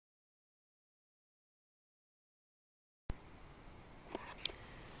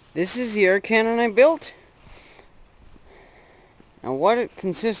This is the air cannon I built. And what it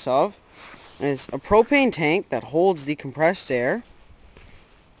consists of is a propane tank that holds the compressed air,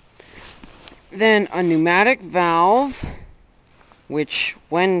 then a pneumatic valve, which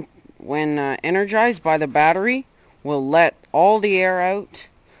when energized by the battery, will let all the air out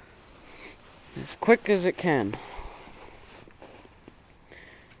as quick as it can.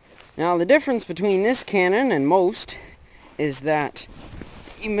 Now the difference between this cannon and most is that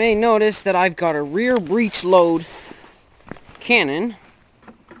you may notice that I've got a rear breech load cannon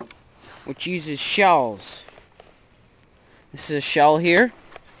which uses shells. This is a shell here.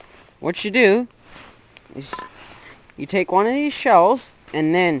 What you do is you take one of these shells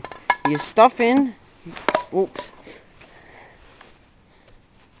and then you stuff in, oops,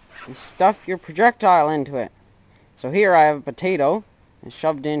 you stuff your projectile into it. So here I have a potato and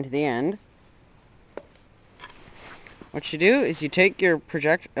shoved into the end. What you do is you take your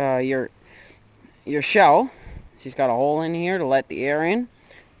your shell. She's got a hole in here to let the air in.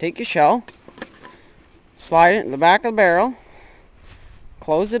 Take your shell, slide it in the back of the barrel,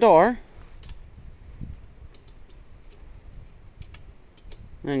 close the door,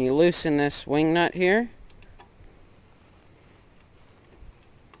 and you loosen this wing nut here.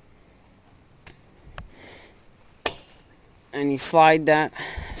 And you slide that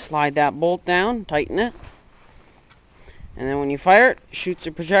bolt down, tighten it. And then when you fire it, it shoots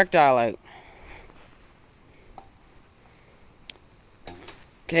a projectile out.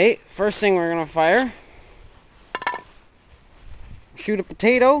 Okay, first thing we're going to fire, shoot a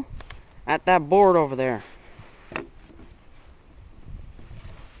potato at that board over there.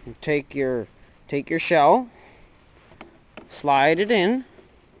 You take your shell, slide it in,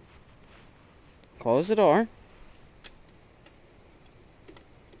 close the door,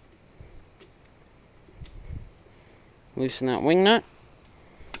 loosen that wing nut.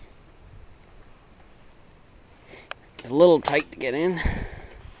 It's a little tight to get in.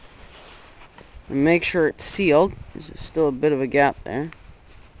 And make sure it's sealed. There's still a bit of a gap there.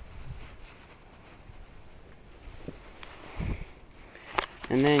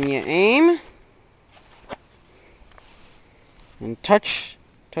 And then you aim and touch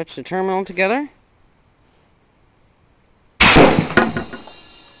the terminal together.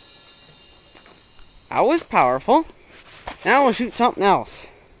 That was powerful. Now we'll shoot something else.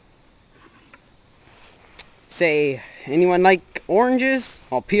 Say, anyone like oranges?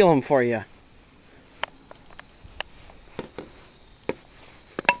 I'll peel them for you.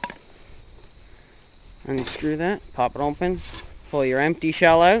 Unscrew that, pop it open, pull your empty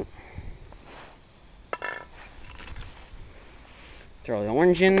shell out. Throw the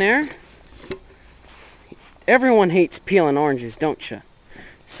orange in there. Everyone hates peeling oranges, don't you?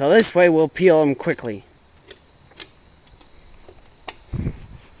 So this way we'll peel them quickly.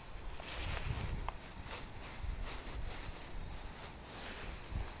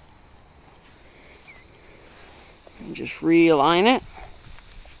 And just realign it.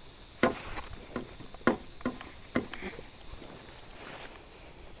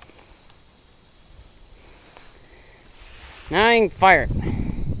 Now I can fire it.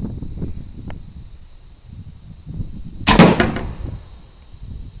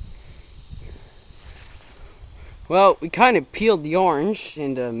 Well, we kind of peeled the orange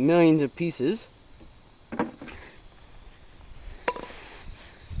into millions of pieces.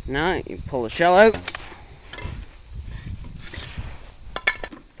 Now you pull the shell out.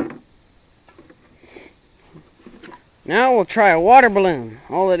 Now we'll try a water balloon.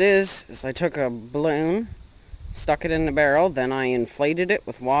 All it is I took a balloon, stuck it in the barrel, then I inflated it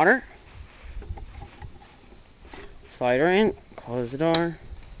with water. Slide her in, close the door,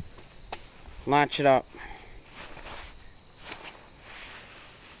 latch it up.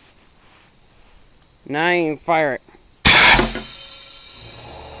 Now you can fire it.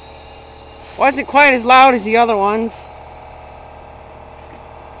 Wasn't quite as loud as the other ones.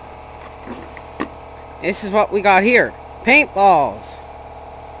 This is what we got here. Paintballs.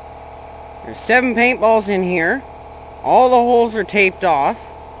 There's 7 paintballs in here. All the holes are taped off.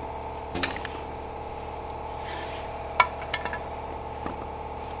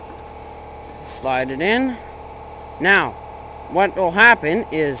 Slide it in. Now, what will happen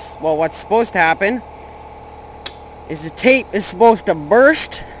is, well, what's supposed to happen is the tape is supposed to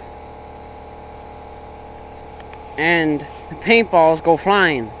burst and the paintballs go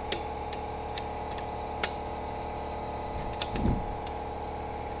flying.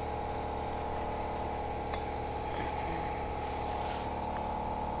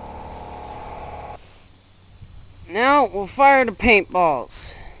 Now we'll fire the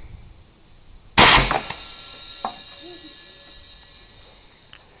paintballs.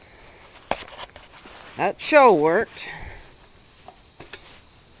 That show worked.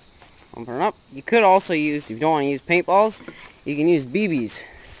 Open it up. You could also use, if you don't want to use paintballs, you can use BBs.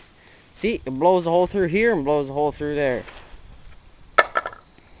 See, it blows a hole through here and blows a hole through there.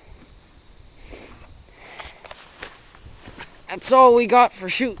 That's all we got for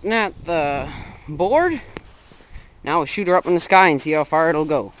shooting at the board. Now we'll shoot her up in the sky and see how far it'll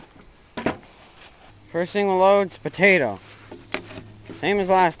go. First thing we'll load is potato. Same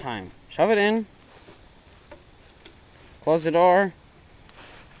as last time. Shove it in. Close the door.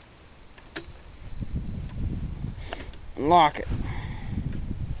 And lock it.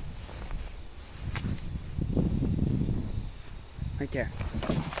 Right there.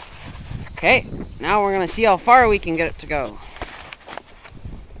 Okay, now we're going to see how far we can get it to go.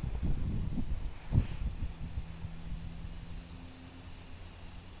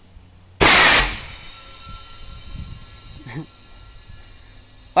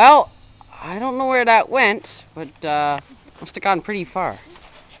 Well, I don't know where that went, but must have gone pretty far.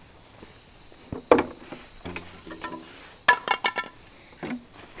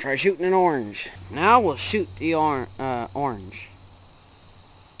 Try shooting an orange. Now we'll shoot the orange.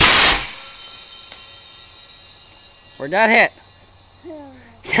 Where'd that hit?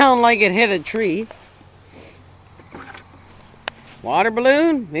 Sound like it hit a tree. Water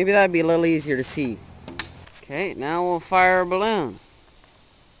balloon? Maybe that'd be a little easier to see. Okay, now we'll fire a balloon.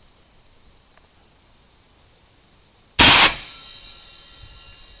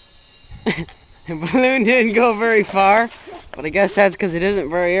 The balloon didn't go very far, but I guess that's because it isn't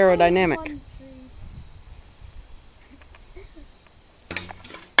very aerodynamic.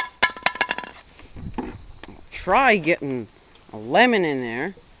 Try getting a lemon in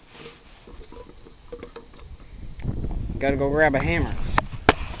there. Gotta go grab a hammer.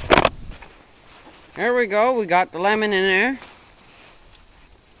 There we go, we got the lemon in there.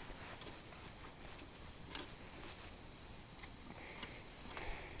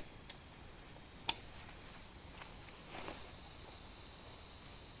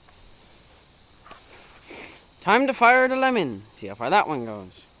 Time to fire the lemon. See how far that one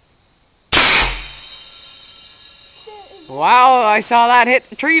goes. Wow, I saw that hit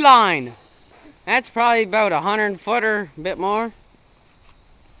the tree line. That's probably about 100 foot or a bit more.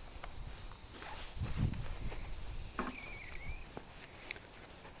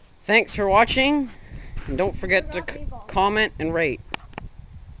 Thanks for watching, and don't forget to comment and rate.